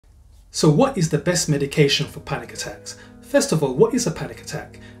So what is the best medication for panic attacks? First of all, what is a panic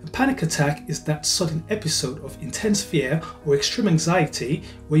attack? A panic attack is that sudden episode of intense fear or extreme anxiety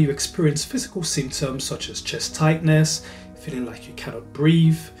where you experience physical symptoms such as chest tightness, feeling like you cannot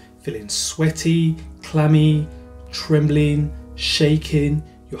breathe, feeling sweaty, clammy, trembling, shaking,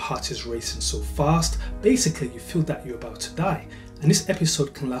 your heart is racing so fast. Basically, you feel that you're about to die. And this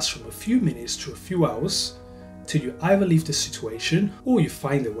episode can last from a few minutes to a few hours till you either leave the situation or you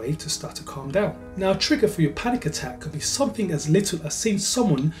find a way to start to calm down. Now, a trigger for your panic attack could be something as little as seeing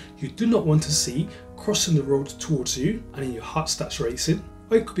someone you do not want to see crossing the road towards you and then your heart starts racing.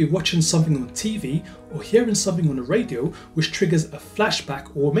 Or it could be watching something on TV or hearing something on the radio which triggers a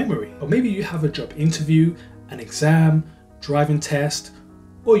flashback or memory. Or maybe you have a job interview, an exam, driving test,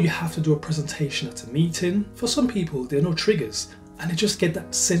 or you have to do a presentation at a meeting. For some people, there are no triggers and they just get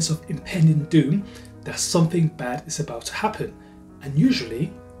that sense of impending doom that something bad is about to happen. And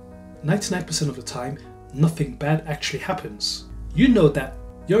usually, 99% of the time, nothing bad actually happens. You know that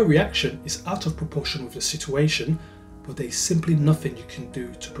your reaction is out of proportion with the situation, but there is simply nothing you can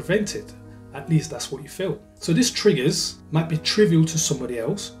do to prevent it. At least that's what you feel. So these triggers might be trivial to somebody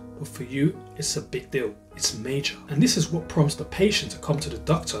else, but for you, it's a big deal. It's major. And this is what prompts the patient to come to the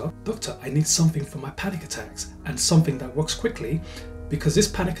doctor. Doctor, I need something for my panic attacks and something that works quickly, because these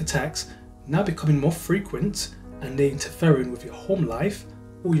panic attacks now becoming more frequent and they're interfering with your home life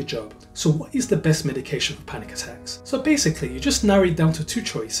or your job. So what is the best medication for panic attacks? So basically, you just narrow it down to two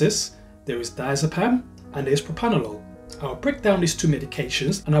choices. There is Diazepam and there's Propanolol. I'll break down these two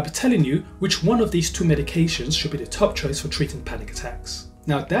medications and I'll be telling you which one of these two medications should be the top choice for treating panic attacks.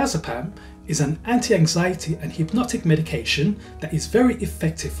 Now, Diazepam is an anti-anxiety and hypnotic medication that is very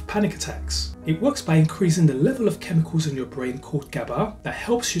effective for panic attacks. It works by increasing the level of chemicals in your brain called GABA that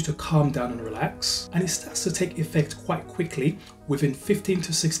helps you to calm down and relax, and it starts to take effect quite quickly within 15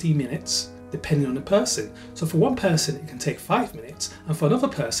 to 16 minutes depending on the person. So for one person it can take 5 minutes and for another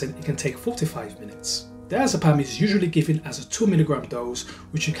person it can take 45 minutes. Diazepam is usually given as a 2 mg dose,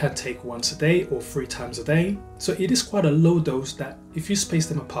 which you can take once a day or 3 times a day. So it is quite a low dose that if you space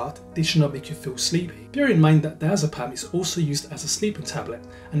them apart, they should not make you feel sleepy. Bear in mind that Diazepam is also used as a sleeping tablet,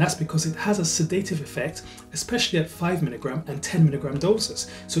 and that's because it has a sedative effect, especially at 5 mg and 10 mg doses.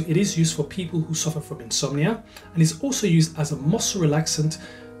 So it is used for people who suffer from insomnia, and is also used as a muscle relaxant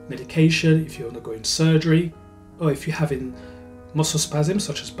medication if you're undergoing surgery or if you're having muscle spasms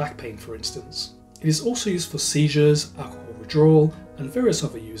such as back pain, for instance. It is also used for seizures, alcohol withdrawal, and various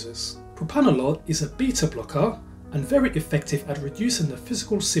other uses. Propranolol is a beta blocker and very effective at reducing the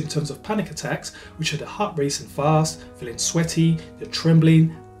physical symptoms of panic attacks, which are the heart racing fast, feeling sweaty, the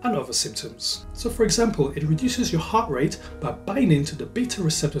trembling, and other symptoms. So for example, it reduces your heart rate by binding to the beta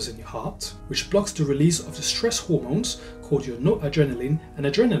receptors in your heart, which blocks the release of the stress hormones called your noradrenaline and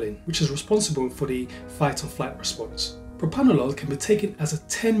adrenaline, which is responsible for the fight or flight response. Propranolol can be taken as a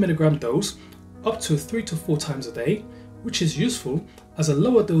 10 mg dose up to 3 to 4 times a day, which is useful as a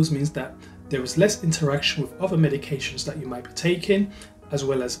lower dose means that there is less interaction with other medications that you might be taking, as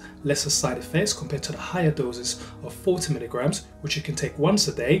well as lesser side effects compared to the higher doses of 40 mg, which you can take once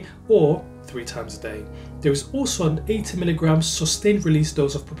a day or 3 times a day. There is also an 80 mg sustained release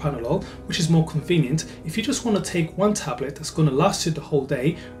dose of Propranolol, which is more convenient if you just want to take one tablet that's going to last you the whole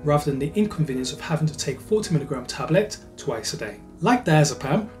day rather than the inconvenience of having to take 40 mg tablet twice a day. Like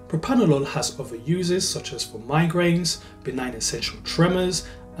Diazepam, Propranolol has other uses such as for migraines, benign essential tremors,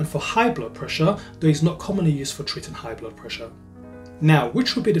 and for high blood pressure, though it's not commonly used for treating high blood pressure. Now,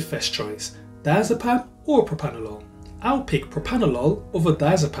 which would be the first choice, Diazepam or Propranolol? I'll pick Propranolol over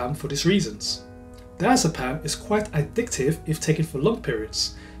Diazepam for these reasons. Diazepam is quite addictive if taken for long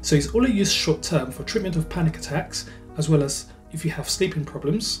periods, so it's only used short term for treatment of panic attacks as well as if you have sleeping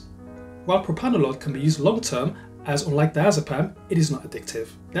problems, while Propranolol can be used long term as unlike Diazepam, it is not addictive.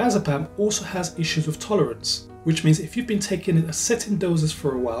 Diazepam also has issues with tolerance, which means if you've been taking it at certain doses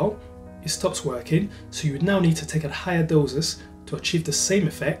for a while, it stops working, so you would now need to take at higher doses to achieve the same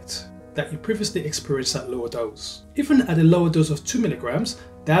effect that you previously experienced at lower dose. Even at a lower dose of 2 mg,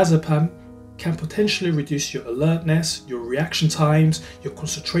 Diazepam can potentially reduce your alertness, your reaction times, your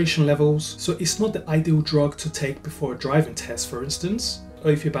concentration levels, so it's not the ideal drug to take before a driving test, for instance,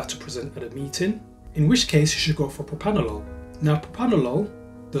 or if you're about to present at a meeting, in which case you should go for Propranolol. Now, Propranolol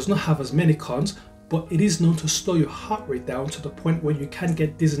does not have as many cons, but it is known to slow your heart rate down to the point where you can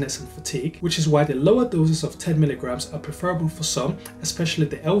get dizziness and fatigue, which is why the lower doses of 10 mg are preferable for some, especially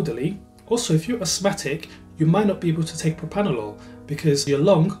the elderly. Also, if you're asthmatic, you might not be able to take Propranolol because your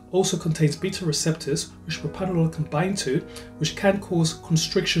lung also contains beta receptors which propranolol can bind to, which can cause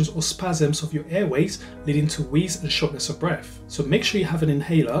constrictions or spasms of your airways, leading to wheeze and shortness of breath. So make sure you have an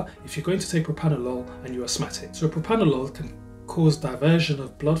inhaler if you're going to take propranolol and you're asthmatic. So propranolol can cause diversion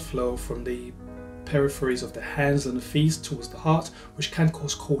of blood flow from the peripheries of the hands and the feet towards the heart, which can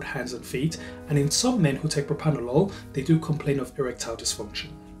cause cold hands and feet. And in some men who take propranolol, they do complain of erectile dysfunction.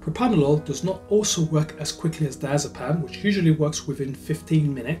 Propranolol does not also work as quickly as diazepam, which usually works within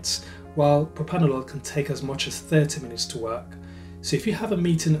 15 minutes, while propranolol can take as much as 30 minutes to work. So if you have a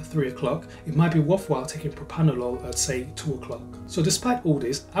meeting at 3 o'clock, it might be worthwhile taking propranolol at say 2 o'clock. So despite all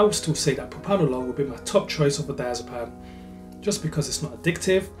this, I would still say that propranolol will be my top choice over diazepam, just because it's not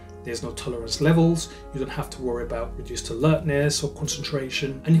addictive, there's no tolerance levels, you don't have to worry about reduced alertness or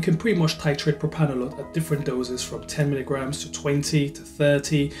concentration, and you can pretty much titrate propranolol at different doses from 10 milligrams to 20 to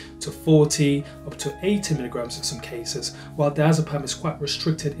 30 to 40 up to 80 milligrams in some cases, while diazepam is quite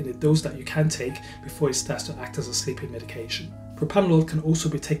restricted in the dose that you can take before it starts to act as a sleeping medication. Propranolol can also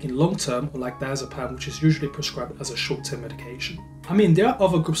be taken long-term, unlike diazepam, which is usually prescribed as a short-term medication. I mean, there are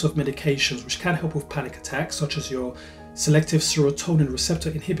other groups of medications which can help with panic attacks, such as your selective serotonin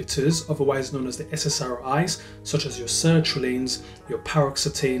receptor inhibitors, otherwise known as the SSRIs, such as your sertralines, your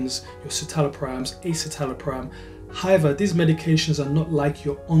paroxetines, your citalopram, escitalopram. However, these medications are not like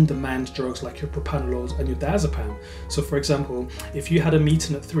your on-demand drugs like your propanolols and your diazepam. So for example, if you had a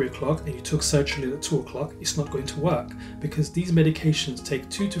meeting at 3 o'clock and you took sertraline at 2 o'clock, it's not going to work, because these medications take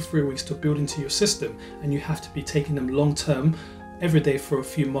 2 to 3 weeks to build into your system, and you have to be taking them long-term every day for a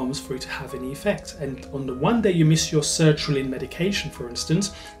few months for it to have any effect. And on the one day you miss your sertraline medication, for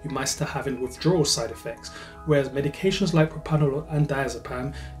instance, you might start having withdrawal side effects. Whereas medications like propranolol and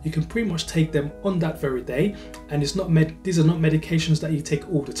diazepam, you can pretty much take them on that very day, and these are not medications that you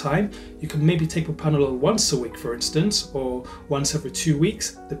take all the time. You can maybe take propranolol once a week, for instance, or once every 2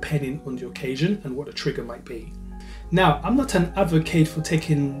 weeks, depending on the occasion and what the trigger might be. Now, I'm not an advocate for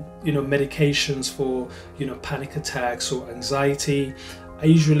taking, medications for, panic attacks or anxiety. I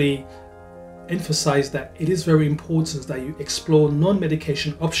usually emphasize that it is very important that you explore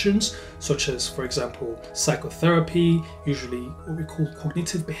non-medication options, such as, for example, psychotherapy. Usually what we call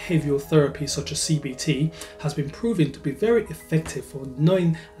cognitive behavioral therapy, such as CBT, has been proven to be very effective for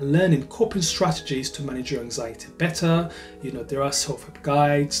knowing and learning coping strategies to manage your anxiety better. There are self-help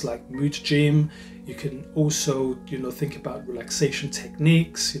guides like Mood Gym. You can also, think about relaxation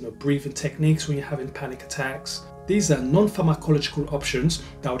techniques, breathing techniques when you're having panic attacks. These are non-pharmacological options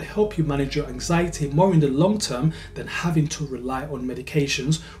that would help you manage your anxiety more in the long term than having to rely on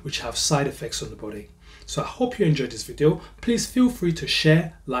medications which have side effects on the body. So I hope you enjoyed this video. Please feel free to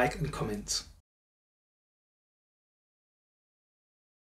share, like, and comment.